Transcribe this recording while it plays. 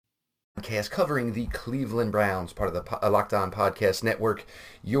Podcast covering the Cleveland Browns, part of the Locked On Podcast Network.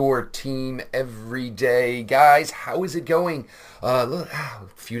 Your team every day, guys. How is it going? A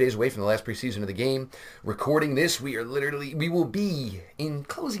few days away from the last preseason of the game. Recording this, we will be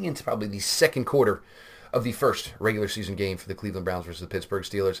closing into probably the second quarter of the first regular season game for the Cleveland Browns versus the Pittsburgh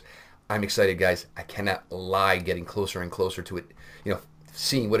Steelers. I'm excited, guys. I cannot lie, getting closer and closer to it.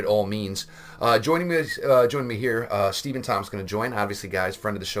 Seeing what it all means. Joining me here, Stephen Tom's going to join. Obviously, guys,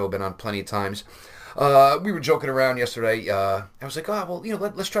 friend of the show, been on plenty of times. We were joking around yesterday. I was like,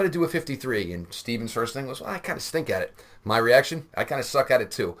 let's try to do a 53. And Stephen's first thing was, well, I kind of stink at it. My reaction, I kind of suck at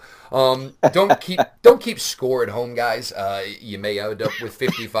it too. Don't keep score at home, guys. You may end up with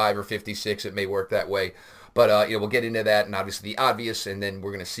 55 or 56. It may work that way. But, we'll get into that and obviously the obvious, and then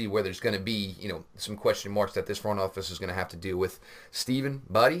we're going to see where there's going to be, some question marks that this front office is going to have to deal with. Steven,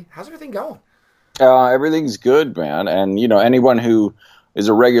 buddy, how's everything going? Everything's good, man. And, anyone who is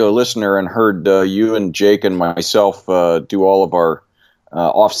a regular listener and heard you and Jake and myself do all of our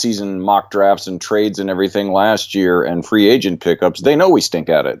off-season mock drafts and trades and everything last year and free agent pickups, they know we stink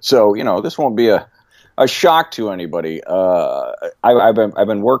at it. So, this won't be a shock to anybody. I've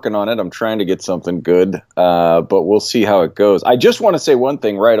been working on it. I'm trying to get something good, but we'll see how it goes. I just want to say one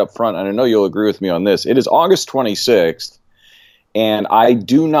thing right up front, and I know you'll agree with me on this. It is August 26th, and I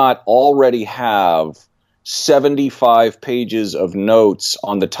do not already have 75 pages of notes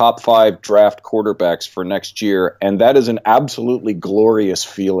on the top 5 draft quarterbacks for next year, and that is an absolutely glorious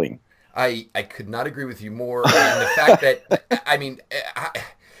feeling. I could not agree with you more. And the fact that,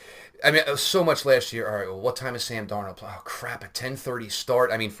 so much last year. All right, well, what time is Sam Darnold? Oh, crap, a 10:30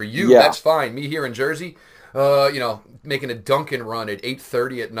 start. For you, That's fine. Me here in Jersey, making a Dunkin' run at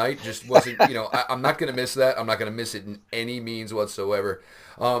 8:30 at night just wasn't, I'm not going to miss that. I'm not going to miss it in any means whatsoever.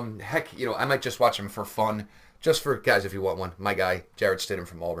 I might just watch him for fun. Just for, guys, if you want one, my guy, Jarrett Stidham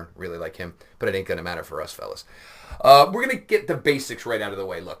from Auburn, really like him, but it ain't going to matter for us, fellas. We're going to get the basics right out of the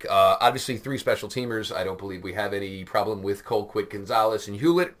way. Look, obviously 3 special teamers. I don't believe we have any problem with Colquitt, Gonzalez, and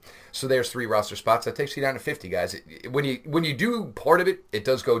Hewlett. So there's 3 roster spots. That takes you down to 50, guys. When you do part of it, it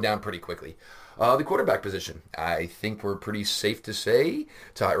does go down pretty quickly. The quarterback position, I think we're pretty safe to say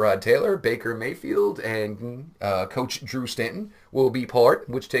Tyrod Taylor, Baker Mayfield, and Coach Drew Stanton will be part,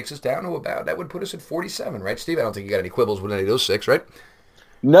 which takes us down to about, that would put us at 47, right, Steve? I don't think you got any quibbles with any of those 6, right?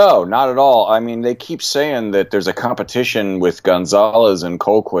 No, not at all. They keep saying that there's a competition with Gonzalez and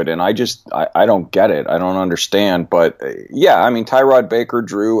Colquitt, and I don't get it. I don't understand. But, Tyrod, Baker,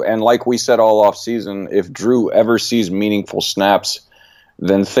 Drew, and like we said all offseason, if Drew ever sees meaningful snaps,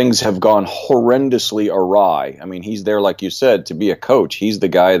 then things have gone horrendously awry. He's there, like you said, to be a coach. He's the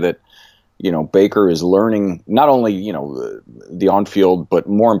guy that, Baker is learning not only, the on-field, but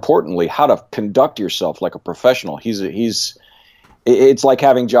more importantly, how to conduct yourself like a professional. It's like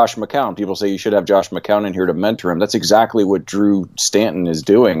having Josh McCown. People say you should have Josh McCown in here to mentor him. That's exactly what Drew Stanton is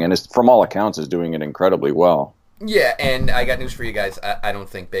doing, and from all accounts is doing it incredibly well. Yeah, and I got news for you guys. I don't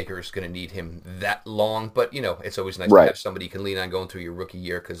think Baker is going to need him that long, but, it's always nice to have somebody you can lean on going through your rookie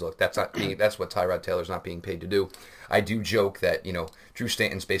year because, look, that's what Tyrod Taylor's not being paid to do. I do joke that, Drew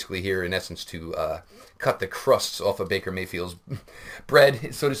Stanton's basically here, in essence, to cut the crusts off of Baker Mayfield's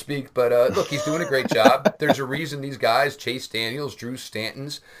bread, so to speak. But, look, he's doing a great job. There's a reason these guys, Chase Daniels, Drew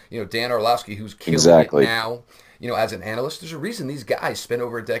Stanton's, Dan Orlovsky, who's killing it now, as an analyst, there's a reason these guys spent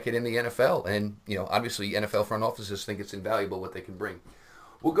over a decade in the NFL. And, obviously NFL front offices think it's invaluable what they can bring.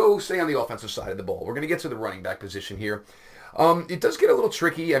 We'll go stay on the offensive side of the ball. We're going to get to the running back position here. It does get a little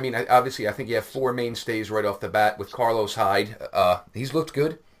tricky. Obviously, I think you have 4 mainstays right off the bat with Carlos Hyde. He's looked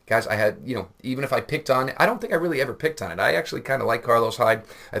good. Guys, I had, even if I picked on it, I don't think I really ever picked on it. I actually kind of like Carlos Hyde.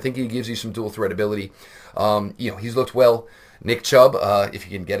 I think he gives you some dual threat ability. He's looked well. Nick Chubb, if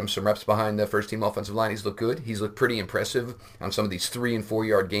you can get him some reps behind the first-team offensive line, he's looked good. He's looked pretty impressive on some of these 3- and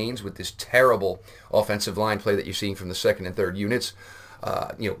 4-yard gains with this terrible offensive line play that you're seeing from the second and third units.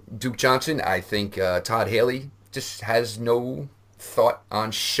 Duke Johnson, I think Todd Haley just has no thought on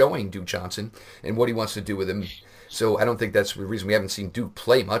showing Duke Johnson and what he wants to do with him. So I don't think that's the reason we haven't seen Duke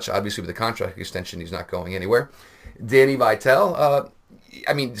play much. Obviously, with the contract extension, he's not going anywhere. Danny Vitale,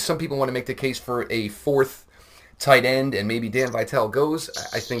 some people want to make the case for a 4th tight end, and maybe Dan Vitale goes.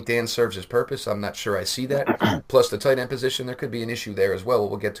 I think Dan serves his purpose. I'm not sure I see that. Plus the tight end position, there could be an issue there as well.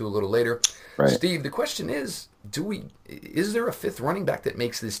 We'll get to a little later. Right. Steve, the question is, is there a 5th running back that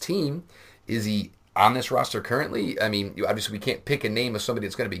makes this team? Is he on this roster currently? Obviously we can't pick a name of somebody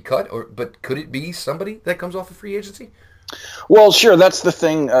that's going to be cut, but could it be somebody that comes off of free agency? Well, sure. That's the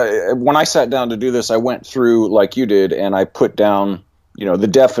thing. When I sat down to do this, I went through like you did, and I put down, the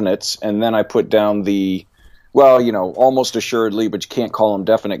definites, and then I put down the well, almost assuredly, but you can't call them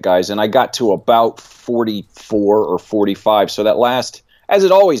definite guys. And I got to about 44 or 45. So that last, as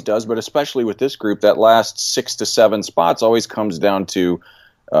it always does, but especially with this group, that last 6 to 7 spots always comes down to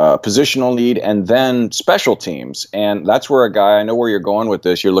positional need and then special teams. And that's where a guy, I know where you're going with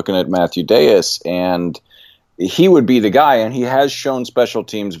this. You're looking at Matthew Deus, and he would be the guy, and he has shown special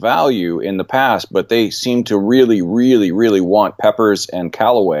teams value in the past, but they seem to really, really, really want Peppers and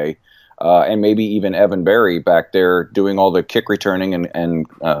Callaway. And maybe even Evan Berry back there doing all the kick returning and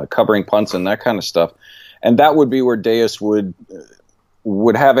covering punts and that kind of stuff. And that would be where Deus would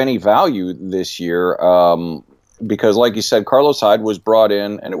have any value this year, because, like you said, Carlos Hyde was brought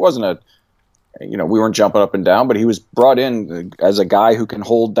in, and it wasn't we weren't jumping up and down, but he was brought in as a guy who can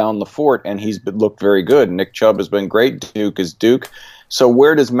hold down the fort, and he's looked very good. Nick Chubb has been great. Duke is Duke. So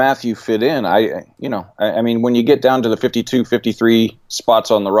where does Matthew fit in? I mean, when you get down to the 52, 53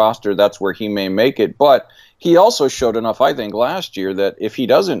 spots on the roster, that's where he may make it. But he also showed enough, I think, last year that if he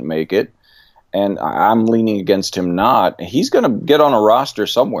doesn't make it, and I'm leaning against him not, he's going to get on a roster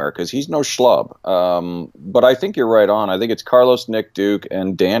somewhere because he's no schlub. But I think you're right on. I think it's Carlos, Nick, Duke,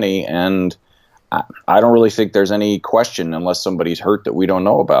 and Danny, and I don't really think there's any question unless somebody's hurt that we don't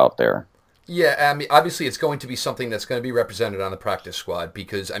know about there. Yeah, I mean, obviously it's going to be something that's going to be represented on the practice squad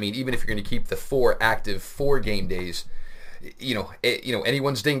because, I mean, even if you're going to keep the 4 active 4 game days,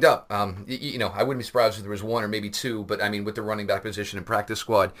 anyone's dinged up. I wouldn't be surprised if there was 1 or maybe 2, but I mean, with the running back position and practice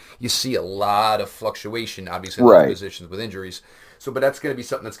squad, you see a lot of fluctuation, obviously, in those positions with injuries. So, but that's going to be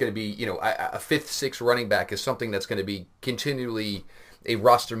something that's going to be, a 5th, 6th running back is something that's going to be continually a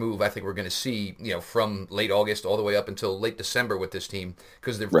roster move. I think we're going to see, from late August all the way up until late December with this team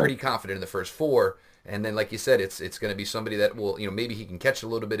because they're pretty confident in the first 4. And then, like you said, it's going to be somebody that will, maybe he can catch a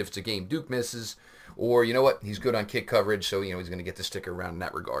little bit if it's a game Duke misses, or you know what, he's good on kick coverage, so he's going to get to stick around in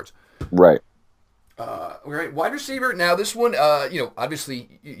that regards. Right. All right, wide receiver. Now this one,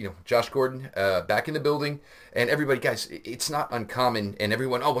 obviously, Josh Gordon back in the building, and everybody, guys, it's not uncommon, and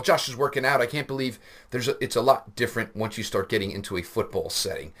everyone, oh well, Josh is working out. I can't believe it's a lot different once you start getting into a football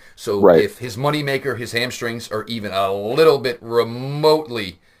setting. So if his moneymaker, his hamstrings, are even a little bit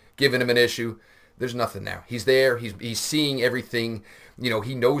remotely giving him an issue, there's nothing now. He's there. He's seeing everything.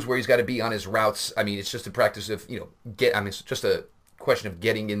 He knows where he's got to be on his routes. I mean, it's just a practice of it's just a question of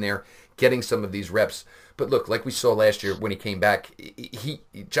getting in there, getting some of these reps. But look, like we saw last year when he came back,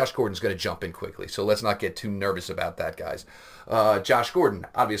 Josh Gordon's going to jump in quickly. So let's not get too nervous about that, guys. Josh Gordon,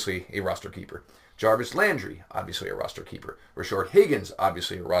 obviously a roster keeper. Jarvis Landry, obviously a roster keeper. Rashard Higgins,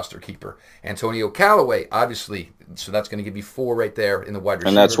 obviously a roster keeper. Antonio Callaway, obviously. So that's going to give you 4 right there in the wide receiver.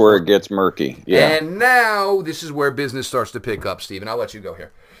 And that's where it gets murky. Yeah. And now this is where business starts to pick up, Steven. I'll let you go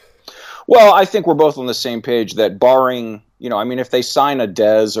here. Well, I think we're both on the same page that barring, if they sign a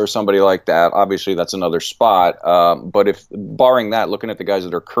Dez or somebody like that, obviously that's another spot. But if barring that, looking at the guys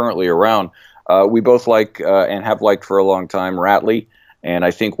that are currently around, we both like and have liked for a long time Ratley. And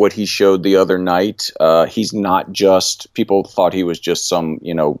I think what he showed the other night, he's not just, people thought he was just some,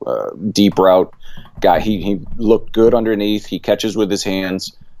 deep route guy. He looked good underneath. He catches with his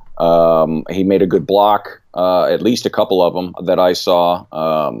hands. He made a good block, at least a couple of them that I saw.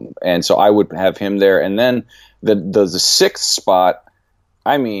 And so I would have him there. And then the 6th spot,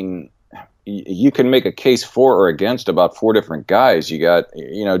 I mean, you can make a case for or against about 4 different guys. You got,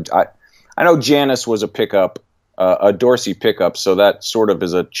 I know Janis was a pickup, a Dorsey pickup, so that sort of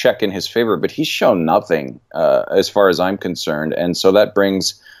is a check in his favor, but he's shown nothing as far as I'm concerned. And so that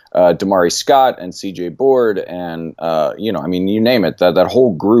brings Damari Scott and CJ Board and, you name it, that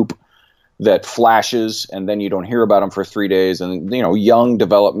whole group that flashes and then you don't hear about them for 3 days and, young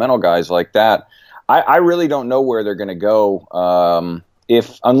developmental guys like that. I really don't know where they're going to go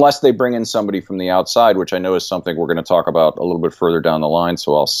unless they bring in somebody from the outside, which I know is something we're going to talk about a little bit further down the line,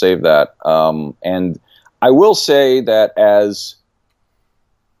 so I'll save that. And I will say that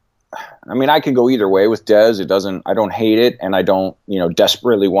I can go either way with Dez. I don't hate it, and I don't,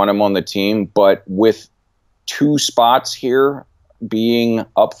 desperately want him on the team. But with 2 spots here being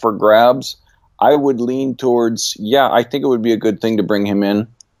up for grabs, I would lean towards, I think it would be a good thing to bring him in.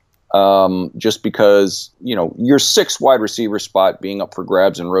 Just because, your 6th wide receiver spot being up for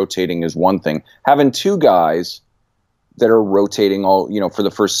grabs and rotating is one thing. Having 2 guys that are rotating all, for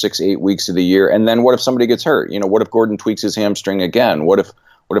the first 6-8 weeks of the year. And then what if somebody gets hurt? What if Gordon tweaks his hamstring again? What if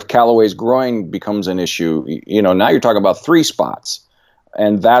Callaway's groin becomes an issue? Now you're talking about 3 spots,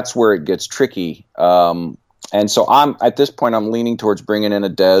 and that's where it gets tricky. And so at this point, I'm leaning towards bringing in a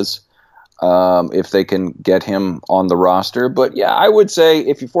Dez if they can get him on the roster. But I would say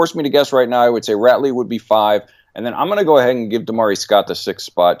if you force me to guess right now, I would say Ratley would be 5. And then I'm going to go ahead and give Damari Scott the 6th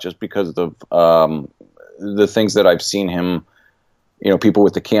spot just because of the things that I've seen him, people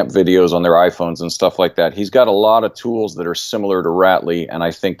with the camp videos on their iPhones and stuff like that, he's got a lot of tools that are similar to Ratley, and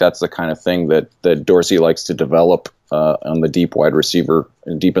I think that's the kind of thing that Dorsey likes to develop on the deep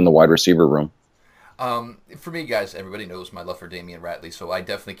in the wide receiver room. For me, guys, everybody knows my love for Damian Ratley, so I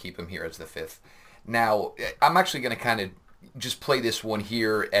definitely keep him here as the 5th. Now, I'm actually going to kind of just play this one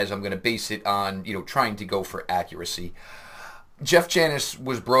here as I'm going to base it on, trying to go for accuracy. Jeff Janis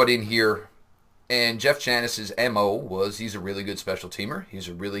was brought in here, and Jeff Janis's MO was he's a really good special teamer. He's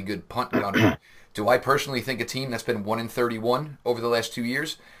a really good punt gunner. Do I personally think a team that's been 1-31 over the last 2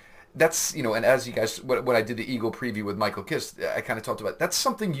 years, that's, and as you guys, when I did the Eagle preview with Michael Kiss, I kind of talked about, that's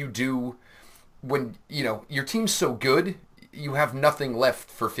something you do when, your team's so good, you have nothing left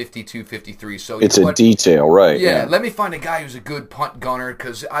for 52, 53. So it's a detail, right? Yeah, let me find a guy who's a good punt gunner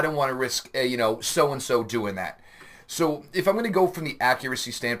because I don't want to risk, so-and-so doing that. So if I'm going to go from the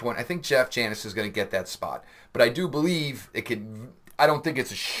accuracy standpoint, I think Jeff Janis is going to get that spot. But I do believe I don't think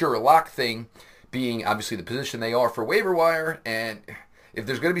it's a sure lock thing, being obviously the position they are for waiver wire. And if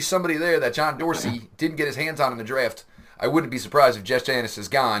there's going to be somebody there that John Dorsey didn't get his hands on in the draft, I wouldn't be surprised if Jeff Janis is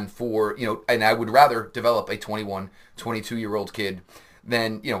gone for, and I would rather develop a 21, 22-year-old kid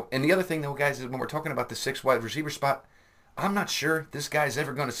than, and the other thing, though, guys, is when we're talking about the 6 wide receiver spot, I'm not sure this guy's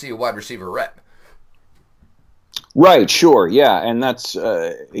ever going to see a wide receiver rep. Right, sure, yeah, and that's,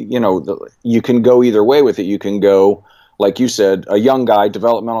 you can go either way with it. You can go, like you said, a young guy,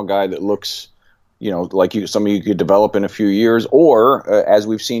 developmental guy that looks, like somebody you could develop in a few years, or as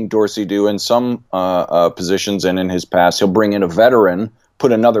we've seen Dorsey do in some positions and in his past, he'll bring in a veteran,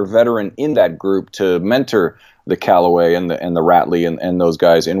 put another veteran in that group to mentor the Callaway and the Ratley and those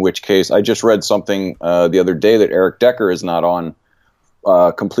guys. In which case, I just read something the other day that Eric Decker is not on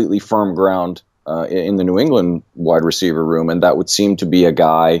completely firm ground in the New England wide receiver room, and that would seem to be a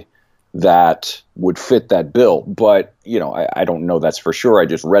guy that would fit that bill. But, I don't know that's for sure. I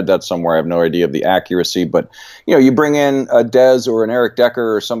just read that somewhere. I have no idea of the accuracy. But, you bring in a Dez or an Eric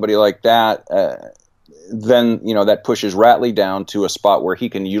Decker or somebody like that, then, that pushes Ratley down to a spot where he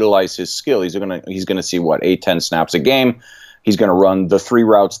can utilize his skill. He's going to see, 8-10 snaps a game. He's going to run the 3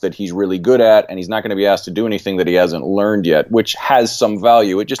 routes that he's really good at, and he's not going to be asked to do anything that he hasn't learned yet, which has some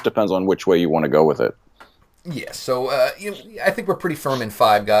value. It just depends on which way you want to go with it. Yeah, so I think we're pretty firm in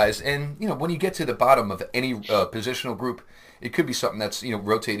 5 guys, and when you get to the bottom of any positional group, it could be something that's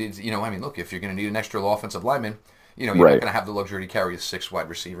rotated. Look, if you're going to need an extra offensive lineman, you're not going to have the luxury to carry a 6 wide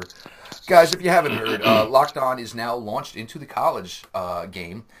receiver. Guys, if you haven't heard, Locked On is now launched into the college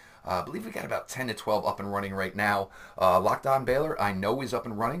game. I believe we got about 10 to 12 up and running right now. Locked On Baylor, I know, is up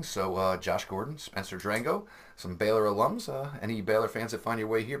and running. So Josh Gordon, Spencer Drango, some Baylor alums. Any Baylor fans that find your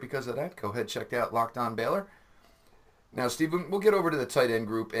way here because of that, go ahead, check out Locked On Baylor. Now, Steve, we'll get over to the tight end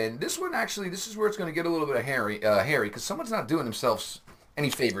group. And this one, actually, this is where it's going to get a little bit of hairy because someone's not doing themselves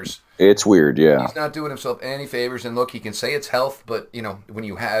any favors. It's weird, yeah. He's not doing himself any favors. And look, he can say it's health, but, when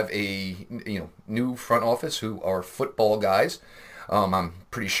you have a, new front office who are football guys, I'm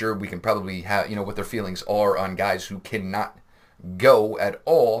pretty sure we can probably have, what their feelings are on guys who cannot go at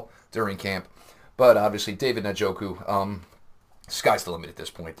all during camp. But obviously, David Njoku, sky's the limit at this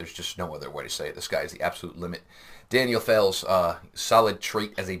point. There's just no other way to say it. The sky is the absolute limit. Daniel Fells, solid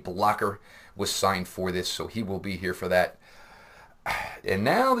trait as a blocker, was signed for this, so he will be here for that. And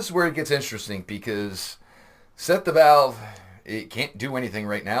now this is where it gets interesting because Seth the Valve, it can't do anything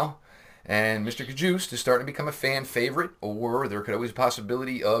right now. And Mr. Cajuste is starting to become a fan favorite, or there could always be a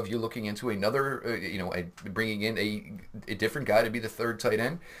possibility of you looking into another, bringing in a different guy to be the 3rd tight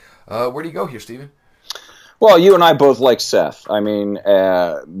end. Where do you go here, Steven? Well, you and I both like Seth. I mean,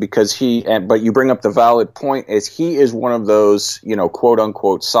 because but you bring up the valid point is he is one of those, quote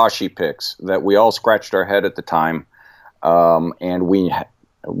unquote, Sashi picks that we all scratched our head at the time. And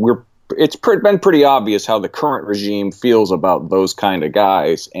it's been pretty obvious how the current regime feels about those kind of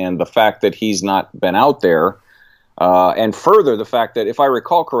guys, and the fact that he's not been out there, and further the fact that, if I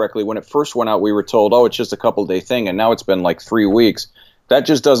recall correctly, when it first went out, we were told, it's just a couple-day thing, and now it's been like 3 weeks. That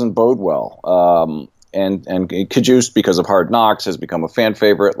just doesn't bode well. And Cajuste, because of Hard Knocks, has become a fan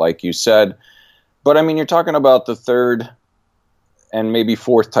favorite, like you said. But, I mean, you're talking about the 3rd and maybe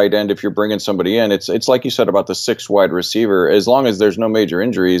 4th tight end if you're bringing somebody in. It's like you said about the 6th wide receiver. As long as there's no major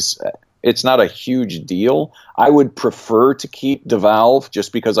injuries, it's not a huge deal. I would prefer to keep DeValve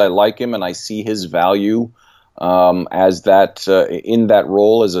just because I like him and I see his value as that in that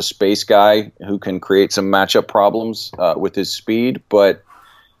role as a space guy who can create some matchup problems with his speed. But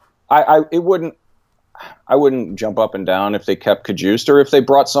it wouldn't. I wouldn't jump up and down if they kept Cajuste or if they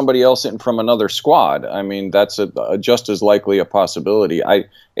brought somebody else in from another squad. I mean, that's a just as likely a possibility.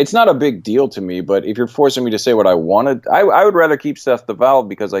 It's not a big deal to me, but if you're forcing me to say what I wanted, I would rather keep Seth DeValve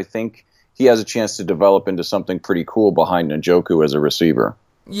because I think he has a chance to develop into something pretty cool behind Njoku as a receiver.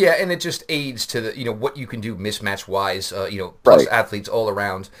 Yeah, and it just aids to the what you can do mismatch wise. Plus athletes all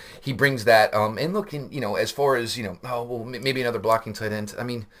around. He brings that. And look, as far as maybe another blocking tight end. I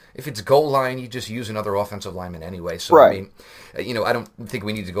mean, if it's goal line, you just use another offensive lineman anyway. So right. I mean, I don't think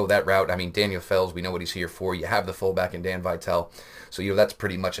we need to go that route. I mean, Daniel Fells, we know what he's here for. You have the fullback in Dan Vitale, so that's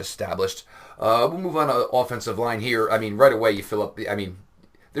pretty much established. We'll move on to offensive line here. I mean, right away you fill up.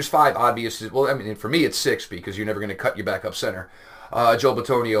 There's 5 obvious. Well, I mean, for me it's 6 because you're never going to cut your backup center. Joe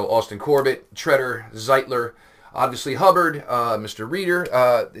Bitonio, Austin Corbett, Treader, Zeitler, obviously Hubbard, Mr. Reeder.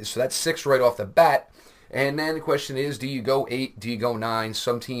 So that's 6 right off the bat. And then the question is, do you go 8? Do you go 9?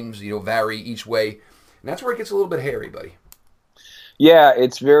 Some teams, vary each way. And that's where it gets a little bit hairy, buddy. Yeah,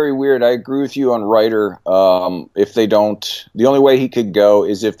 it's very weird. I agree with you on Reiter. If they don't, the only way he could go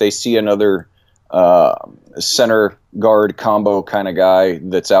is if they see another center guard combo kind of guy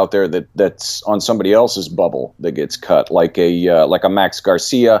that's out there that's on somebody else's bubble that gets cut, like a Max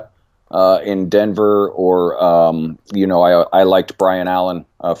Garcia in Denver, or I liked Brian Allen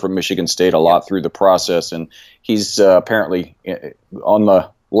from Michigan State a lot through the process, and he's apparently on the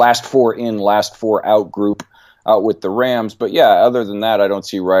last 4 in, last 4 out group out with the Rams. But yeah, other than that, I don't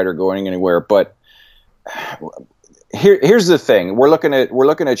see Reiter going anywhere. But Here's the thing: we're looking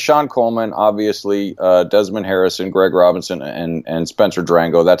at Sean Coleman, obviously, Desmond Harrison, Greg Robinson, and Spencer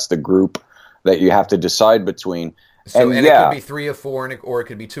Drango. That's the group that you have to decide between. So, and it could be 3 of 4, or it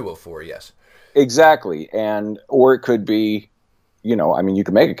could be 2 of 4. Yes, exactly, or it could be, you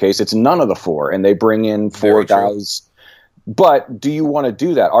can make a case it's none of the 4, and they bring in 4 guys. But do you want to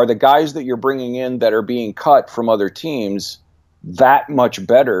do that? Are the guys that you're bringing in that are being cut from other teams that much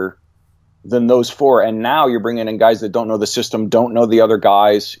better than those 4? And now you're bringing in guys that don't know the system, don't know the other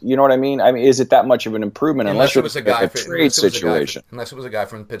guys. You know what I mean? Is it that much of an improvement? Unless it was a guy trade situation. Unless it was a guy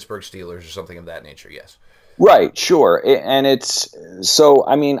from the Pittsburgh Steelers or something of that nature, yes. Right, sure. And it's so.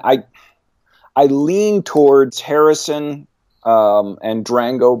 I lean towards Harrison and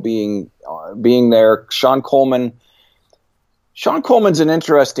Drango being there. Sean Coleman's an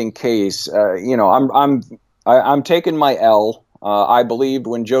interesting case. I'm taking my L. I believed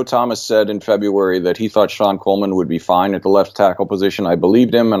when Joe Thomas said in February that he thought Sean Coleman would be fine at the left tackle position. I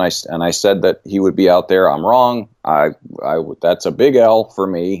believed him, and I said that he would be out there. I'm wrong. That's a big L for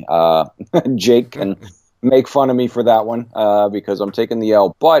me. Jake can make fun of me for that one because I'm taking the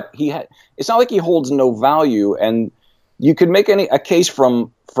L. But it's not like he holds no value, and you could make a case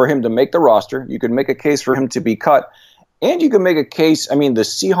for him to make the roster. You could make a case for him to be cut. And you can make a case. The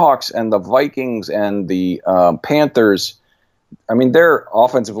Seahawks and the Vikings and the Panthers, their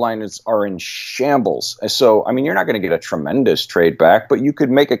offensive lines are in shambles. So, you're not going to get a tremendous trade back, but you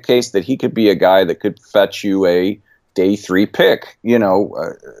could make a case that he could be a guy that could fetch you a day 3 pick,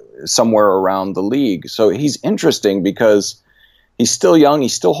 somewhere around the league. So he's interesting because he's still young, he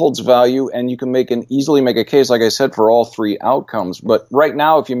still holds value, and you can easily make a case, like I said, for all 3 outcomes. But right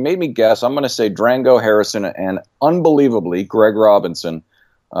now, if you made me guess, I'm going to say Drango, Harrison, and unbelievably Greg Robinson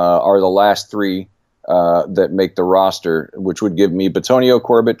are the last 3 that make the roster, which would give me Bitonio,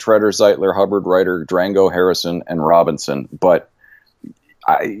 Corbett, Treader, Zeitler, Hubbard, Reiter, Drango, Harrison, and Robinson. But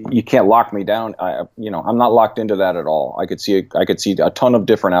you can't lock me down. I'm not locked into that at all. I could see a ton of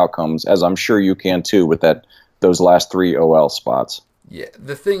different outcomes, as I'm sure you can too, with those last 3 OL spots. Yeah,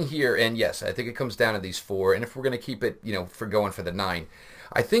 the thing here, and yes, I think it comes down to these 4. And if we're going to keep it, for going for the 9,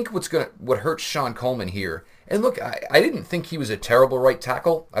 I think what hurts Sean Coleman here. And look, I didn't think he was a terrible right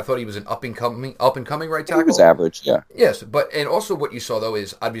tackle. I thought he was an up and coming right tackle. He was average, yeah. Yes, and also what you saw though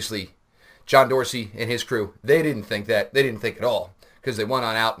is obviously John Dorsey and his crew. They didn't think at all, because they went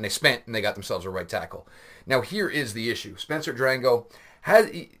on out and they got themselves a right tackle. Now here is the issue: Spencer Drango has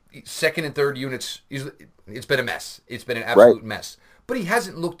second and third units. It's been a mess. It's been an absolute mess. But he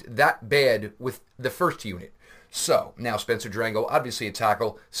hasn't looked that bad with the first unit. So now Spencer Drango, obviously a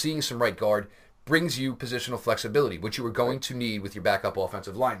tackle, seeing some right guard, brings you positional flexibility, which you were going to need with your backup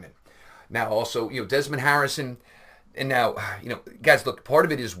offensive lineman. Now also, Desmond Harrison, and now, guys, look, part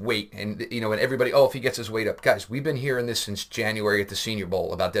of it is weight, and and everybody, if he gets his weight up. Guys, we've been hearing this since January at the Senior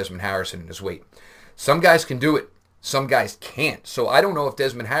Bowl about Desmond Harrison and his weight. Some guys can do it. Some guys can't. So I don't know if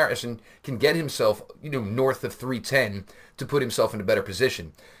Desmond Harrison can get himself, north of 310 to put himself in a better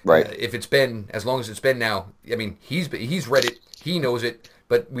position. Right. If it's been, as long as it's been now, he's read it, he knows it,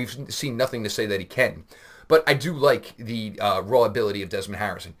 but we've seen nothing to say that he can. But I do like the raw ability of Desmond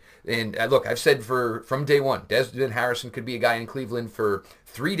Harrison. And look, I've said from day one, Desmond Harrison could be a guy in Cleveland for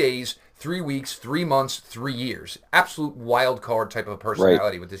 3 days, 3 weeks, 3 months, 3 years. Absolute wild card type of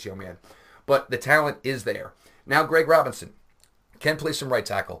personality with this young man. But the talent is there. Now, Greg Robinson can play some right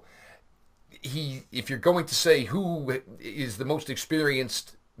tackle. If you're going to say who is the most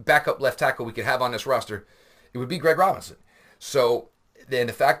experienced backup left tackle we could have on this roster, it would be Greg Robinson. So then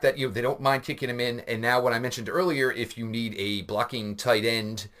the fact that they don't mind kicking him in, and now what I mentioned earlier, if you need a blocking tight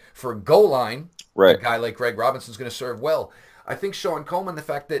end for a goal line, a guy like Greg Robinson is going to serve well. I think Sean Coleman, the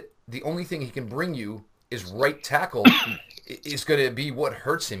fact that the only thing he can bring you is right tackle is going to be what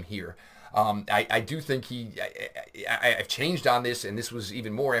hurts him here. I do think I've changed on this, and this was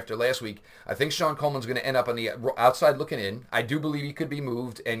even more after last week. I think Sean Coleman's going to end up on the outside looking in. I do believe he could be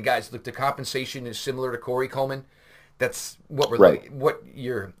moved. And guys, look, the compensation is similar to Corey Coleman. That's what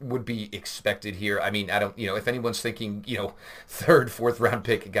would be expected here. I mean, I don't, if anyone's thinking, third, fourth round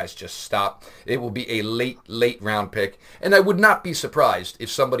pick, guys, just stop. It will be a late round pick. And I would not be surprised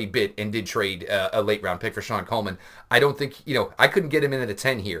if somebody bit and did trade a late round pick for Sean Coleman. I don't think, I couldn't get him in at a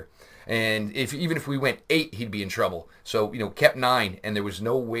 10 here. And even if we went 8, he'd be in trouble. So, kept 9, and there was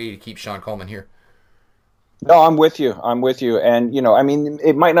no way to keep Sean Coleman here. No, I'm with you. And,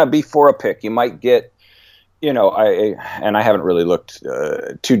 it might not be for a pick. You might get, I haven't really looked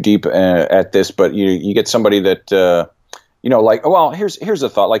too deep at this, but you get somebody that, here's a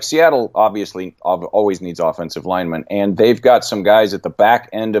thought. Like Seattle obviously always needs offensive linemen, and they've got some guys at the back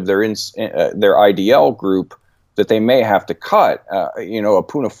end of their IDL group that they may have to cut, a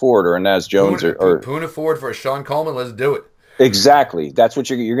Poona Ford or a Naz Jones or Poona Ford for a Sean Coleman. Let's do it. Exactly. That's what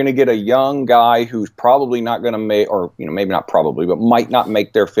you're going to get, a young guy who's probably not going to make, or maybe not probably, but might not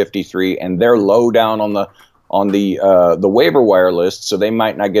make their 53, and they're low down on the waiver wire list, so they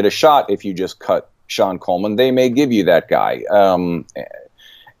might not get a shot if you just cut Sean Coleman. They may give you that guy,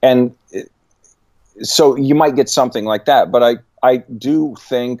 and so you might get something like that. But I do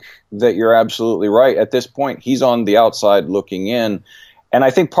think that you're absolutely right. At this point, he's on the outside looking in. And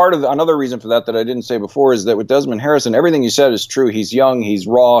I think another reason for that I didn't say before is that with Desmond Harrison, everything you said is true. He's young, he's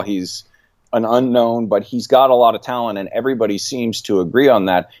raw, he's an unknown, but he's got a lot of talent, and everybody seems to agree on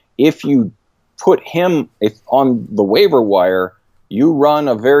that. If you put him on the waiver wire, you run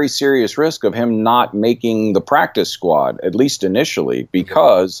a very serious risk of him not making the practice squad, at least initially,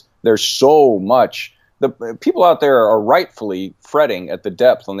 because there's so much. The people out there are rightfully fretting at the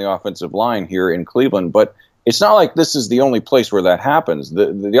depth on the offensive line here in Cleveland, but it's not like this is the only place where that happens.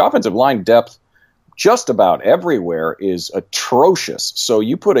 The offensive line depth just about everywhere is atrocious. So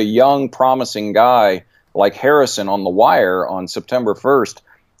you put a young, promising guy like Harrison on the wire on September 1st,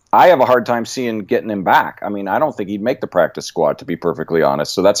 I have a hard time getting him back. I mean, I don't think he'd make the practice squad, to be perfectly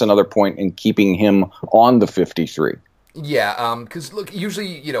honest. So that's another point in keeping him on the 53. Yeah, because look, usually,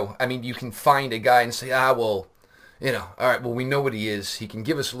 you can find a guy and say, all right, well, we know what he is. He can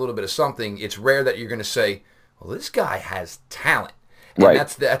give us a little bit of something. It's rare that you're going to say, well, this guy has talent. And right.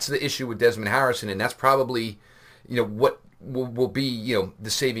 That's the issue with Desmond Harrison, and that's probably, what will be, the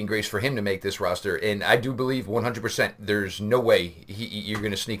saving grace for him to make this roster. And I do believe 100% there's no way you're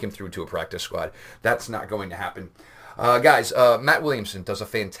going to sneak him through to a practice squad. That's not going to happen. Guys, Matt Williamson does a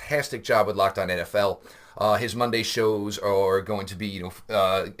fantastic job with Locked On NFL. His Monday shows are going to be,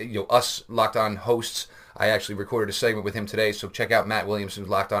 us Locked On hosts. I actually recorded a segment with him today, so check out Matt Williamson's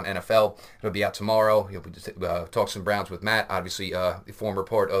Locked On NFL. It'll be out tomorrow. He'll be talk some Browns with Matt, obviously the former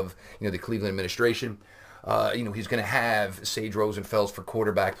part of the Cleveland administration. He's going to have Sage Rosenfels for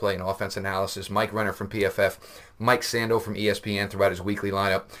quarterback play and offense analysis, Mike Renner from PFF, Mike Sando from ESPN throughout his weekly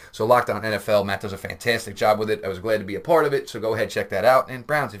lineup. So Locked On NFL, Matt does a fantastic job with it. I was glad to be a part of it, so go ahead, check that out. And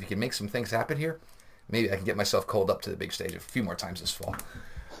Browns, if you can make some things happen here, maybe I can get myself called up to the big stage a few more times this fall.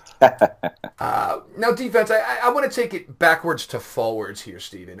 Now, defense, I want to take it backwards to forwards here,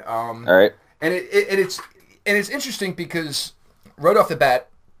 Steven. All right. And it's interesting because right off the bat,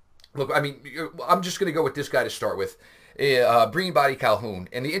 look, I mean, I'm just going to go with this guy to start with, Breein Body Calhoun.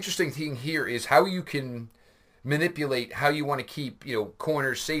 And the interesting thing here is how you can manipulate how you want to keep,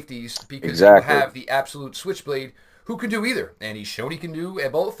 corners, safeties, because you have the absolute switchblade who can do either. And he's shown he can do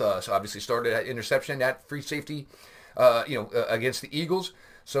at both. So obviously started at interception, at free safety, against the Eagles.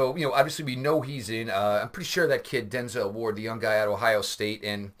 So, obviously we know he's in. I'm pretty sure that kid, Denzel Ward, the young guy out of Ohio State,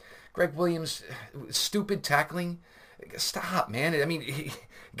 and Greg Williams, stupid tackling. Stop, man. I mean,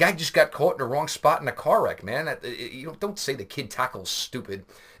 guy just got caught in the wrong spot in a car wreck, man. Don't say the kid tackles stupid.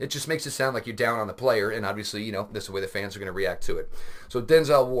 It just makes it sound like you're down on the player, and obviously, this is the way the fans are going to react to it. So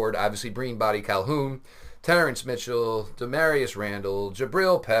Denzel Ward, obviously Breein Body Calhoun, Terrence Mitchell, Demarius Randall,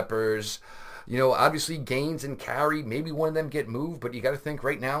 Jabril Peppers, Obviously Gaines and Carey, maybe one of them get moved, but you got to think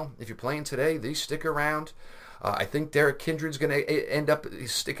right now, if you're playing today, they stick around. I think Derek Kindred's going to end up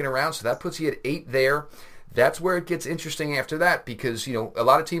sticking around, so that puts you at 8 there. That's where it gets interesting after that because, a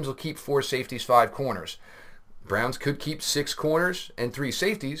lot of teams will keep 4 safeties, 5 corners. Browns could keep 6 corners and 3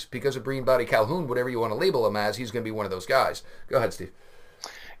 safeties because of Brean Body Calhoun, whatever you want to label him as. He's going to be one of those guys. Go ahead, Steve.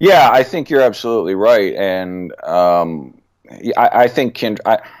 Yeah, I think you're absolutely right. And I think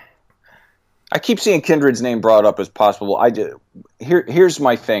I keep seeing Kindred's name brought up as possible. Here's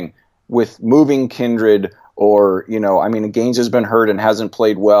my thing with moving Kindred or, Gaines has been hurt and hasn't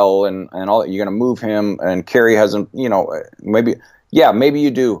played well and all that. You're going to move him and Carey hasn't, maybe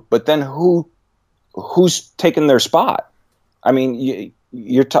you do. But then who's taking their spot? I mean,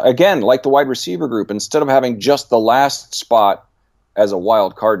 you're again, like the wide receiver group, instead of having just the last spot as a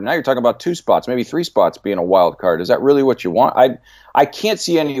wild card, now you're talking about 2 spots, maybe 3 spots being a wild card. Is that really what you want? I can't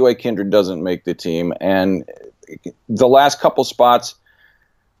see any way Kindred doesn't make the team. And the last couple spots,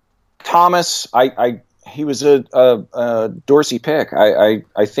 Thomas, he was a Dorsey pick.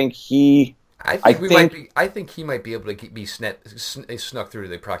 I think he. I think he might be able to be snuck through to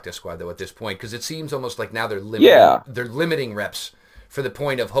the practice squad though at this point because it seems almost like now they're limiting reps for the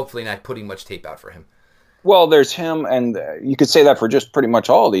point of hopefully not putting much tape out for him. Well, there's him, and you could say that for just pretty much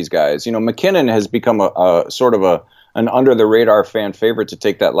all of these guys. McKinnon has become a sort of an under the radar fan favorite to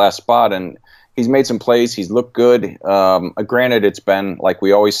take that last spot, and he's made some plays. He's looked good. Granted, it's been like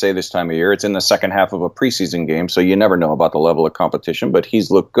we always say this time of year. It's in the second half of a preseason game, so you never know about the level of competition. But he's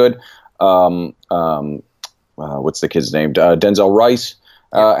looked good. What's the kid's name? Denzel Rice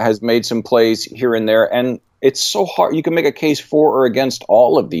has made some plays here and there, and it's so hard. You can make a case for or against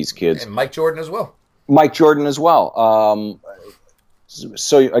all of these kids. And Mike Jordan as well.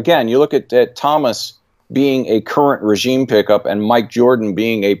 So again, you look at Thomas being a current regime pickup and Mike Jordan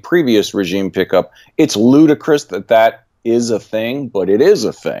being a previous regime pickup. It's ludicrous that is a thing, but it is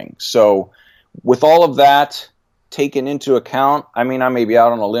a thing. So with all of that taken into account, I may be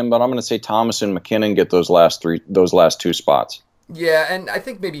out on a limb, but I'm going to say Thomas and McKinnon get those last 2 spots. Yeah, and I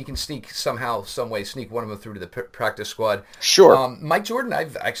think maybe you can sneak one of them through to the practice squad. Sure. Mike Jordan,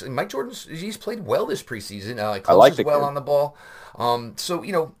 he's played well this preseason. I like the well on the ball. So,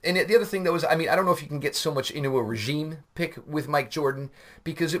 and the other thing that was, I don't know if you can get so much into a regime pick with Mike Jordan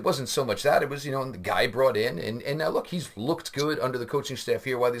because it wasn't so much that. It was, the guy brought in, and now look, he's looked good under the coaching staff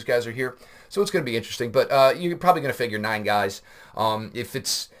here while these guys are here. So it's going to be interesting. But you're probably going to figure 9 guys.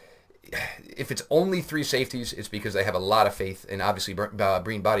 If it's only 3 safeties, it's because they have a lot of faith in obviously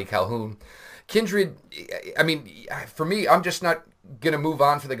Brean Body Calhoun. Kindred, for me, I'm just not going to move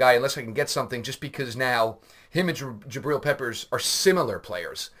on for the guy unless I can get something just because now him and Jabril Peppers are similar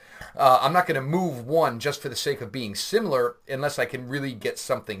players. I'm not going to move one just for the sake of being similar unless I can really get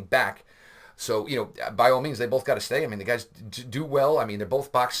something back. So, by all means, they both got to stay. The guys do well. They're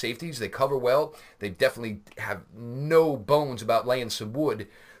both box safeties. They cover well. They definitely have no bones about laying some wood.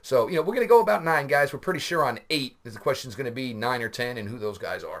 So, we're going to go about 9 guys. We're pretty sure on 8. The question's going to be 9 or 10 and who those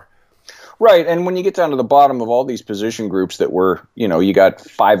guys are. Right, and when you get down to the bottom of all these position groups that were, you got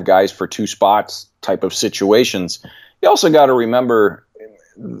 5 guys for 2 spots type of situations, you also got to remember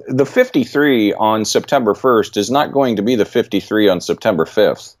the 53 on September 1st is not going to be the 53 on September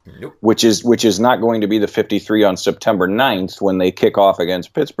 5th, nope. which is not going to be the 53 on September 9th when they kick off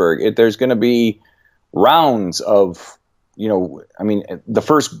against Pittsburgh. There's going to be rounds of the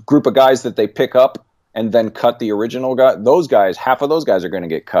first group of guys that they pick up and then cut the original guy, half of those guys are going to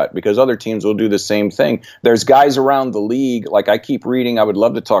get cut because other teams will do the same thing. There's guys around the league, like I keep reading, I would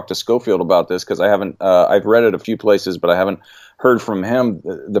love to talk to Schofield about this because I haven't, I've read it a few places, but I haven't heard from him.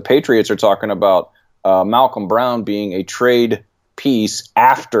 The Patriots are talking about Malcolm Brown being a trade piece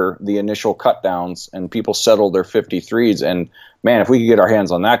after the initial cut downs and people settled their 53s. And man, if we could get our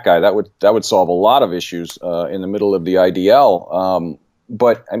hands on that guy, that would solve a lot of issues in the middle of the IDL.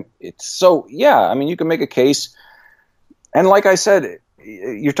 But it's so, yeah, you can make a case. And like I said,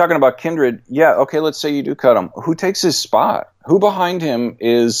 you're talking about Kindred. Yeah, okay, let's say you do cut him. Who takes his spot? Who behind him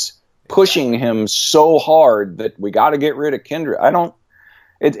is pushing him so hard that we got to get rid of Kindred?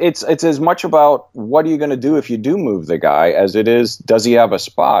 It's as much about what are you going to do if you do move the guy as it is, does he have a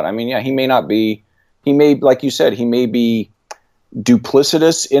spot? Yeah, he may, like you said, he may be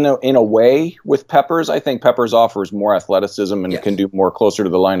duplicitous in a way with Peppers. I think Peppers offers more athleticism and can do more closer to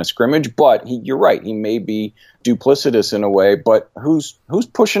the line of scrimmage, but you're right, he may be duplicitous in a way, but who's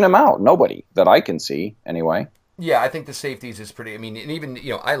pushing him out? Nobody that I can see anyway. Yeah, I think the safeties is pretty, and even,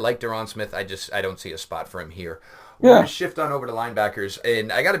 I like Deron Smith. I don't see a spot for him here. Yeah. We're going to shift on over to linebackers,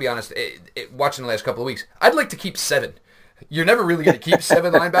 and I got to be honest, watching the last couple of weeks, I'd like to keep 7. You're never really going to keep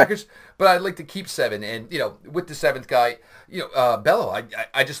 7 linebackers, but I'd like to keep 7. And, with the 7th guy, Bello,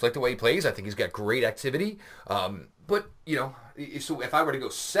 I just like the way he plays. I think he's got great activity. But, so if I were to go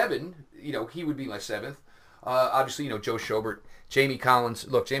 7, he would be my 7th. Obviously, Joe Schobert, Jamie Collins.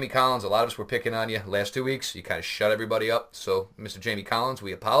 Look, Jamie Collins, a lot of us were picking on you last 2 weeks. You kind of shut everybody up. So, Mr. Jamie Collins,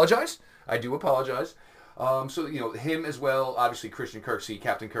 we apologize. I do apologize. So, him as well. Obviously, Christian Kirksey,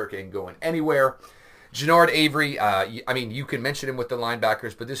 Captain Kirk ain't going anywhere. Genard Avery, you can mention him with the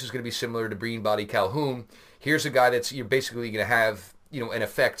linebackers, but this is going to be similar to Breen Body Calhoun. Here's a guy that's you're basically going to have, an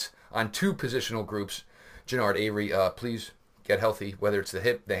effect on 2 positional groups. Genard Avery, please get healthy, whether it's the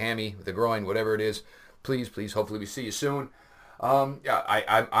hip, the hammy, the groin, whatever it is. Please, hopefully we see you soon. I'm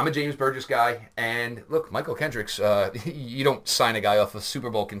a James Burgess guy, and look, Michael Kendricks, you don't sign a guy off a Super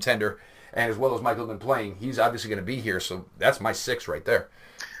Bowl contender, and as well as Michael been playing, he's obviously going to be here, so that's my 6 right there.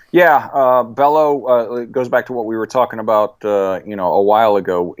 Yeah, Bello, it goes back to what we were talking about, a while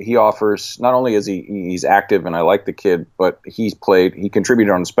ago. He offers, not only is he's active and I like the kid, but he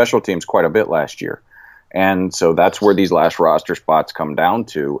contributed on special teams quite a bit last year. And so that's where these last roster spots come down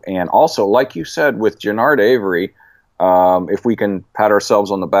to. And also, like you said, with Genard Avery, if we can pat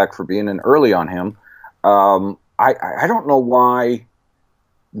ourselves on the back for being in early on him, I don't know why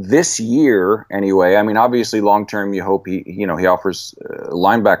this year, anyway. I mean, obviously, long term, you hope he offers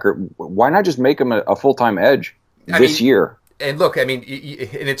linebacker. Why not just make him a full-time edge this year? And look, and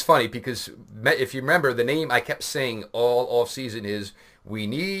it's funny because if you remember, the name I kept saying all offseason is we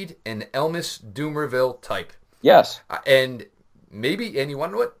need an Elmis Dumervil type. Yes, and you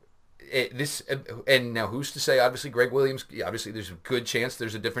want to know what? And now who's to say? Obviously, Greg Williams. Obviously, there's a good chance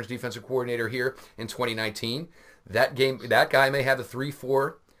there's a different defensive coordinator here in 2019. That guy may have a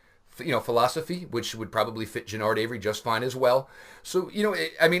 3-4, philosophy, which would probably fit Genard Avery just fine as well. So,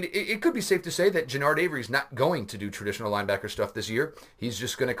 it could be safe to say that Genard Avery's not going to do traditional linebacker stuff this year. He's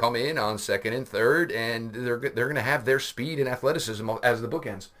just going to come in on 2nd and 3rd, and they're going to have their speed and athleticism as the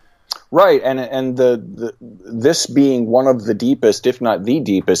bookends. Right, and this being one of the deepest, if not the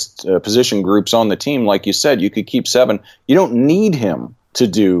deepest, position groups on the team, like you said, you could keep 7. You don't need him to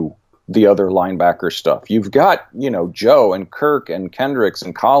do the other linebacker stuff. You've got, Joe and Kirk and Kendricks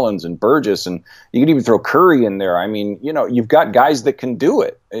and Collins and Burgess, and you can even throw Curry in there. I mean, you've got guys that can do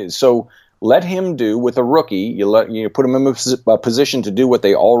it. So let him do with a rookie. You put him in a position to do what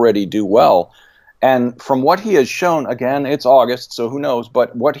they already do well. And from what he has shown, again, it's August, so who knows?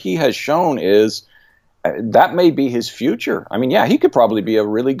 But what he has shown is that may be his future. I mean, yeah, he could probably be a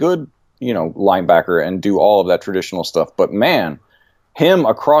really good, linebacker and do all of that traditional stuff. But man, him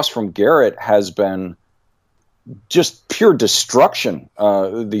across from Garrett has been just pure destruction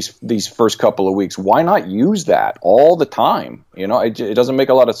these first couple of weeks. Why not use that all the time? It doesn't make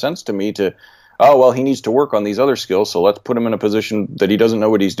a lot of sense to me to, he needs to work on these other skills, so let's put him in a position that he doesn't know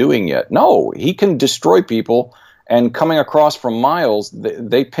what he's doing yet. No, he can destroy people, and coming across from Miles,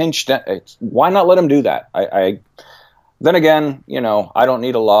 they pinched. Why not let him do that? Then again, I don't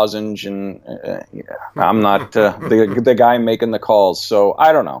need a lozenge, and I'm not the guy making the calls. So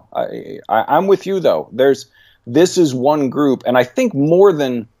I don't know. I'm with you, though. This is one group, and I think more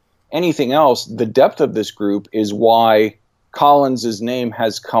than anything else, the depth of this group is why Collins' name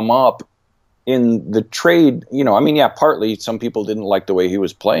has come up in the trade. Partly some people didn't like the way he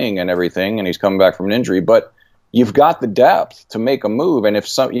was playing and everything, and he's coming back from an injury. But you've got the depth to make a move, and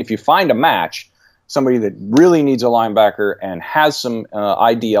if you find a match, somebody that really needs a linebacker and has some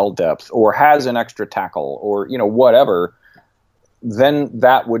IDL depth or has an extra tackle or, whatever, then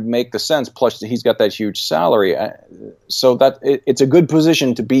that would make the sense. Plus, he's got that huge salary. So that it's a good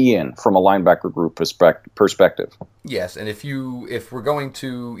position to be in from a linebacker group perspective. Yes, and if we're going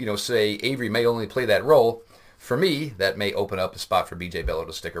to, say Avery may only play that role, for me, that may open up a spot for B.J. Bello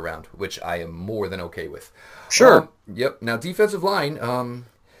to stick around, which I am more than okay with. Sure. Yep. Now, defensive line,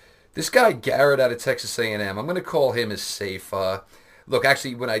 this guy Garrett out of Texas A&M, I'm going to call him as safe. Look,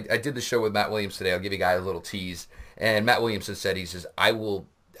 actually, when I did the show with Matt Williams today, I'll give you guys a little tease. And Matt Williamson said, I will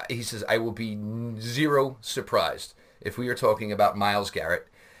be zero surprised if we are talking about Myles Garrett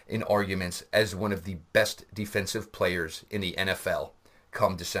in arguments as one of the best defensive players in the NFL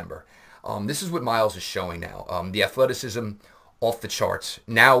come December. This is what Myles is showing now. The athleticism off the charts.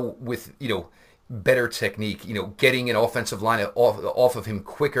 Now with, better technique, getting an offensive line off of him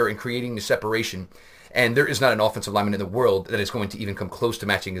quicker and creating the separation. And there is not an offensive lineman in the world that is going to even come close to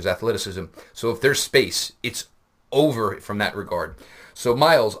matching his athleticism. So if there's space, it's over from that regard. So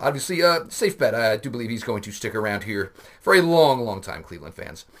Myles, obviously, safe bet. I do believe he's going to stick around here for a long, long time, Cleveland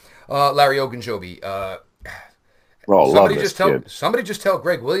fans. Larry Ogunjobi. Somebody just tell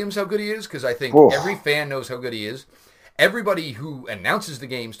Greg Williams how good he is, because I think every fan knows how good he is. Everybody who announces the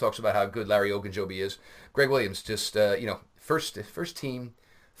games talks about how good Larry Ogunjobi is. Greg Williams just first team,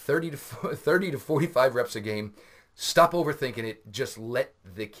 30 to 45 reps a game. Stop overthinking it. Just let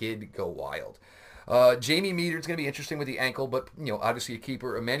the kid go wild. Jamie Meter's going to be interesting with the ankle, but obviously a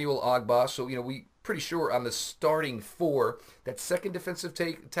keeper. Emmanuel Ogbah. So we pretty sure on the starting 4 that second defensive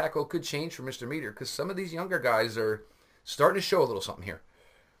tackle could change for Mr. Meter, because some of these younger guys are starting to show a little something here.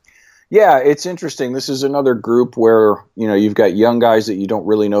 Yeah, it's interesting. This is another group where, you've got young guys that you don't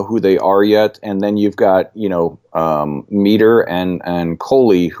really know who they are yet. And then you've got, Meter and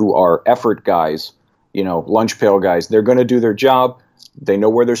Coley, who are effort guys, lunch pail guys. They're going to do their job. They know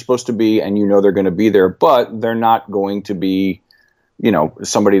where they're supposed to be, and they're going to be there. But they're not going to be,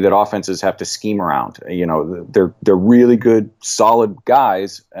 somebody that offenses have to scheme around. They're really good, solid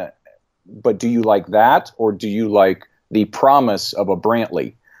guys. But do you like that, or do you like the promise of a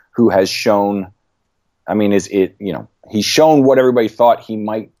Brantley, who has shown, he's shown what everybody thought he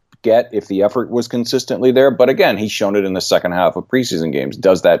might get if the effort was consistently there. But again, he's shown it in the second half of preseason games.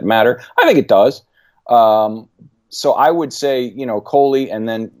 Does that matter? I think it does. So I would say, Coley, and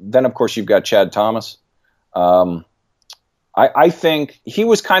then of course you've got Chad Thomas. I think he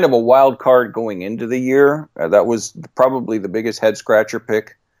was kind of a wild card going into the year. That was probably the biggest head scratcher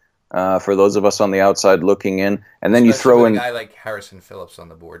pick. For those of us on the outside looking in, and then you throw in a guy like Harrison Phillips on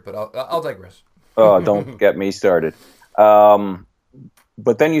the board, but I'll digress. Oh, don't get me started.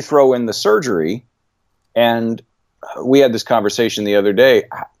 But then you throw in the surgery, and we had this conversation the other day.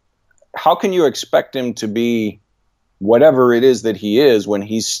 How can you expect him to be whatever it is that he is when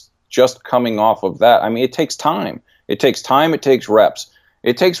he's just coming off of that? It takes time. It takes time. It takes reps.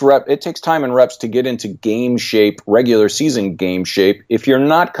 It takes time and reps to get into game shape, regular season game shape, if you're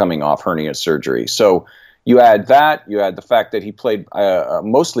not coming off hernia surgery. So you add that, you add the fact that he played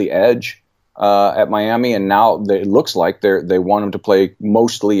mostly edge at Miami, and now it looks like they want him to play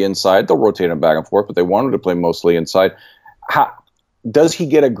mostly inside. They'll rotate him back and forth, but they want him to play mostly inside. Does he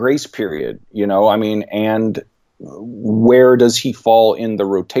get a grace period? And where does he fall in the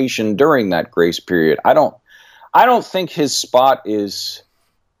rotation during that grace period? I don't think his spot is.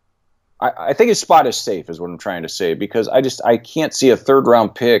 I think his spot is safe, is what I'm trying to say, because I can't see a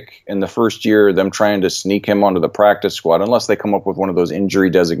third-round pick in the first year, them trying to sneak him onto the practice squad, unless they come up with one of those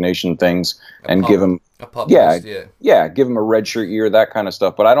injury designation things and give him give him a redshirt year, that kind of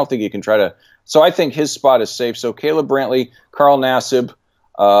stuff. But I don't think you can try to. So I think his spot is safe. So Caleb Brantley, Carl Nassib,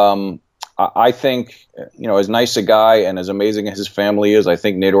 I think as nice a guy and as amazing as his family is, I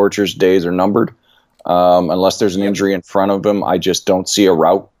think Nate Orchard's days are numbered. Unless there's an injury in front of him, I just don't see a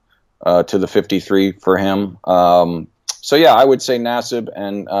route to the 53 for him. So yeah, I would say Nassib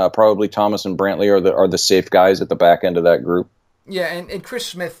and probably Thomas and Brantley are the safe guys at the back end of that group. Yeah, and Chris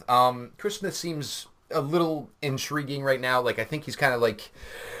Smith. Chris Smith seems a little intriguing right now. Like, I think he's kind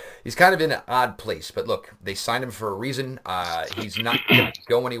of in an odd place. But look, they signed him for a reason. He's not going to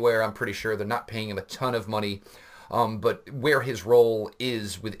go anywhere. I'm pretty sure they're not paying him a ton of money. But where his role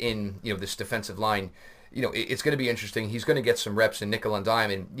is within this defensive line, it's going to be interesting. He's going to get some reps in nickel and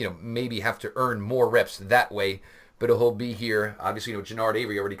dime, and maybe have to earn more reps that way. But he'll be here. Obviously, Jannard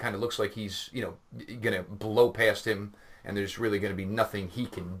Avery already kind of looks like he's going to blow past him, and there's really going to be nothing he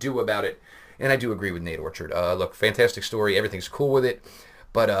can do about it. And I do agree with Nate Orchard. Look, fantastic story. Everything's cool with it,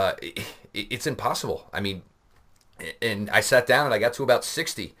 but it's impossible. And I sat down and I got to about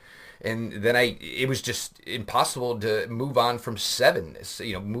 60. And then it was just impossible to move on from 7,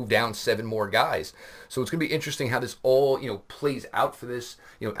 move down 7 more guys. So it's going to be interesting how this all, plays out for this.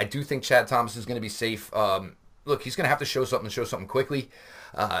 I do think Chad Thomas is going to be safe. Look, he's going to have to show something quickly.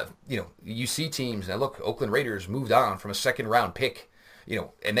 You see teams, now look, Oakland Raiders moved on from a second-round pick,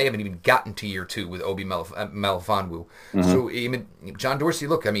 and they haven't even gotten to year 2 with Obi Melifonwu. Mm-hmm. So John Dorsey,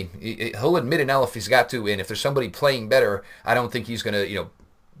 look, he'll admit it now if he's got to, and if there's somebody playing better, I don't think he's going to,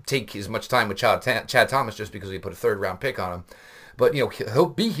 take as much time with Chad Thomas just because he put a third-round pick on him. But he'll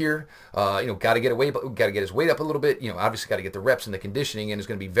be here. Got to get his weight up a little bit. Obviously got to get the reps and the conditioning, and it's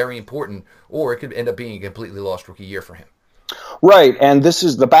going to be very important. Or it could end up being a completely lost rookie year for him. Right, and this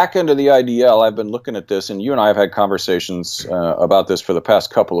is the back end of the IDL. I've been looking at this, and you and I have had conversations about this for the past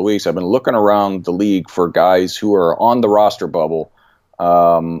couple of weeks. I've been looking around the league for guys who are on the roster bubble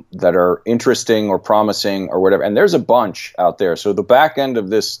that are interesting or promising or whatever. And there's a bunch out there. So the back end of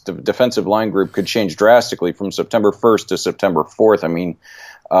this defensive line group could change drastically from September 1st to September 4th.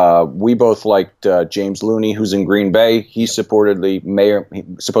 We both liked James Looney, who's in Green Bay. He supposedly may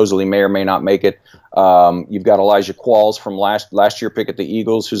or may not make it. You've got Elijah Qualls from last year pick at the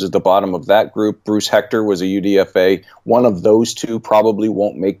Eagles, who's at the bottom of that group. Bruce Hector was a UDFA. One of those two probably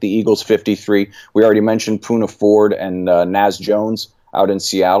won't make the Eagles 53. We already mentioned Poona Ford and Naz Jones out in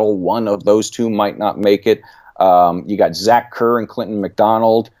Seattle. One of those two might not make it. You got Zach Kerr and Clinton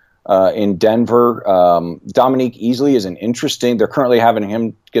McDonald in Denver. Dominique Easley is an interesting. They're currently having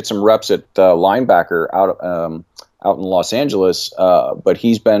him get some reps at linebacker out in Los Angeles, but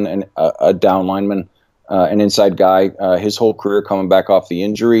he's been a down lineman, an inside guy his whole career, coming back off the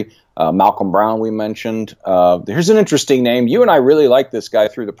injury. Malcolm Brown, we mentioned. Here's an interesting name. You and I really liked this guy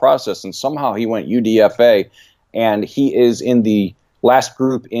through the process, and somehow he went UDFA, and he is in the last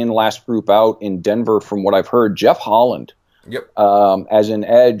group in, last group out in Denver, from what I've heard. Jeff Holland, as an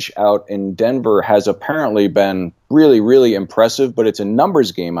edge out in Denver, has apparently been really, really impressive, but it's a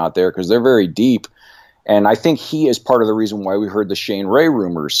numbers game out there because they're very deep. And I think he is part of the reason why we heard the Shane Ray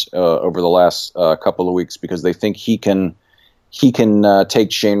rumors over the last couple of weeks, because they think he can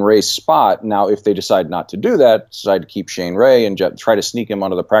take Shane Ray's spot. Now, if they decide not to do that, decide to keep Shane Ray and try to sneak him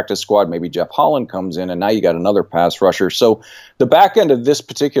onto the practice squad, maybe Jeff Holland comes in, and now you got another pass rusher. So the back end of this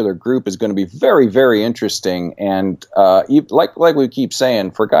particular group is going to be very, very interesting. And like we keep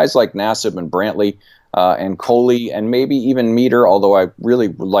saying, for guys like Nassib and Brantley and Coley and maybe even Meter, although I really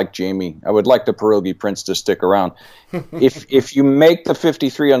would like Jamie, I would like the Pierogi Prince to stick around. If you make the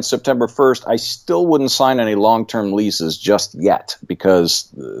 53 on September 1st, I still wouldn't sign any long-term leases just yet, because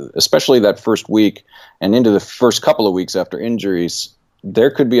especially that first week and into the first couple of weeks after injuries,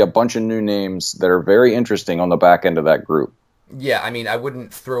 there could be a bunch of new names that are very interesting on the back end of that group. Yeah, I mean, I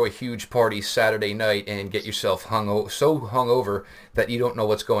wouldn't throw a huge party Saturday night and get yourself so hungover that you don't know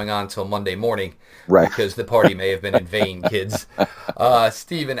what's going on until Monday morning. Right. Because the party may have been in vain, kids.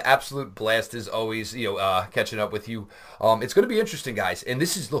 Steve, an absolute blast as always, catching up with you. It's going to be interesting, guys. And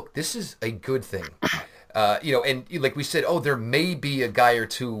this is a good thing. And like we said, there may be a guy or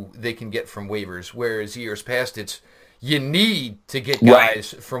two they can get from waivers, whereas years past, it's you need to get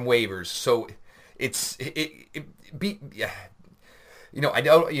guys from waivers. So I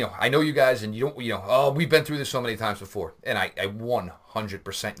know you guys, and you don't, we've been through this so many times before, and I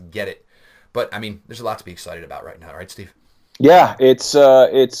 100% get it. But I mean, there's a lot to be excited about right now, right, Steve? Yeah, it's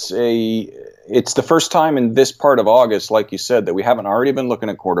the first time in this part of August, like you said, that we haven't already been looking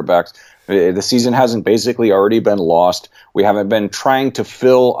at quarterbacks. The season hasn't basically already been lost. We haven't been trying to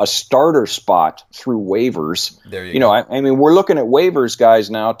fill a starter spot through waivers. There you go. I mean, we're looking at waivers, guys,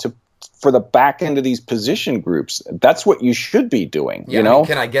 now for the back end of these position groups. That's what you should be doing. Yeah, I mean,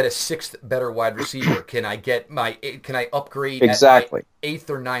 can I get a sixth better wide receiver? Can I upgrade exactly at my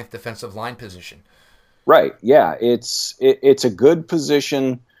eighth or ninth defensive line position? Right. Yeah. It's a good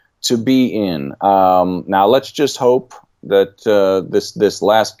position to be in. Now let's just hope that this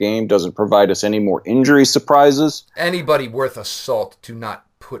last game doesn't provide us any more injury surprises. Anybody worth a salt do not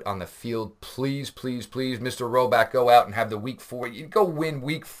put on the field. Please, please, please, Mr. Roback, go out and have the week 4. You go win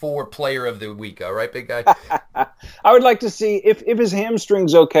week 4 player of the week. All right, big guy? I would like to see, if his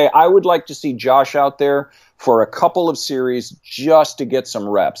hamstring's okay, I would like to see Josh out there for a couple of series just to get some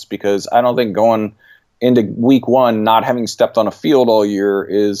reps, because I don't think going into week 1 not having stepped on a field all year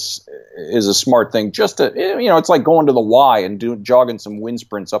is a smart thing. Just to, it's like going to the Y and jogging some wind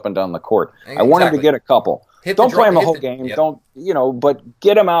sprints up and down the court. Exactly. I want him to get a couple. Don't play him the whole game. Yep. Don't, but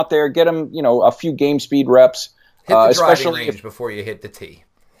get him out there, get him, a few game speed reps. Hit the driving range before you hit the tee.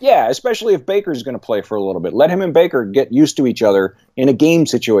 Yeah, especially if Baker's going to play for a little bit. Let him and Baker get used to each other in a game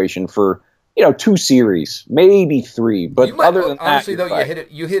situation for 2 series, maybe 3. But other than honestly, that, though,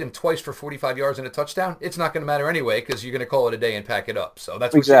 you hit him twice for 45 yards and a touchdown. It's not going to matter anyway, because you're going to call it a day and pack it up. So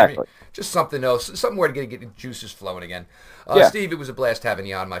that's what exactly. Just something else, somewhere to get the juices flowing again. Steve, it was a blast having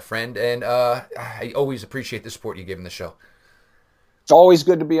you on, my friend, and I always appreciate the support you give in the show. It's always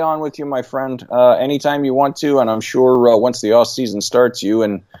good to be on with you, my friend. Anytime you want to, and I'm sure once the off season starts, you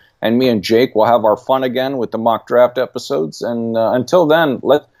and me and Jake will have our fun again with the mock draft episodes. And until then,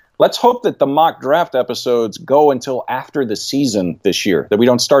 Let's hope that the mock draft episodes go until after the season this year, that we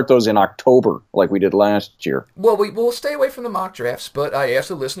don't start those in October like we did last year. Well, we'll stay away from the mock drafts, but I asked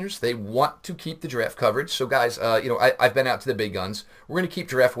the listeners, they want to keep the draft coverage. So, guys, I've been out to the big guns. We're going to keep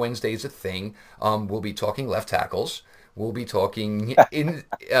Draft Wednesdays a thing. We'll be talking left tackles. We'll be talking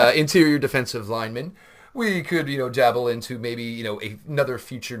interior defensive linemen. We could, dabble into maybe, another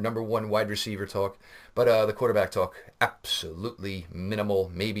future number 1 wide receiver talk. But the quarterback talk, absolutely minimal,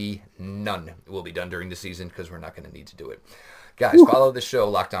 maybe none will be done during the season, because we're not going to need to do it. Guys, follow the show,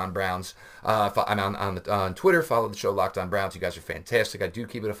 Locked On Browns. I'm on Twitter. Follow the show, Locked On Browns. You guys are fantastic. I do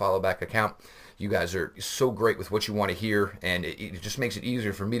keep it a follow back account. You guys are so great with what you want to hear, and it just makes it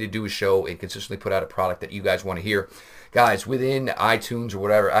easier for me to do a show and consistently put out a product that you guys want to hear. Guys, within iTunes or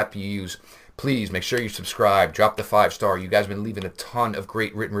whatever app you use, please make sure you subscribe. Drop the 5-star. You guys have been leaving a ton of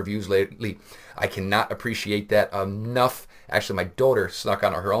great written reviews lately. I cannot appreciate that enough. Actually, my daughter snuck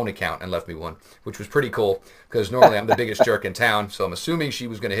on her own account and left me one, which was pretty cool because normally I'm the biggest jerk in town. So I'm assuming she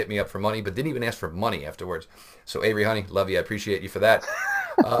was going to hit me up for money, but didn't even ask for money afterwards. So Avery, honey, love you. I appreciate you for that.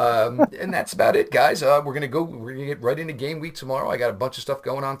 And that's about it, guys. We're gonna get right into game week tomorrow. I got a bunch of stuff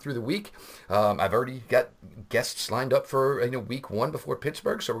going on through the week. I've already got guests lined up for week 1 before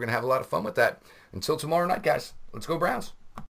Pittsburgh, so we're gonna have a lot of fun with that. Until tomorrow night, guys. Let's go Browns.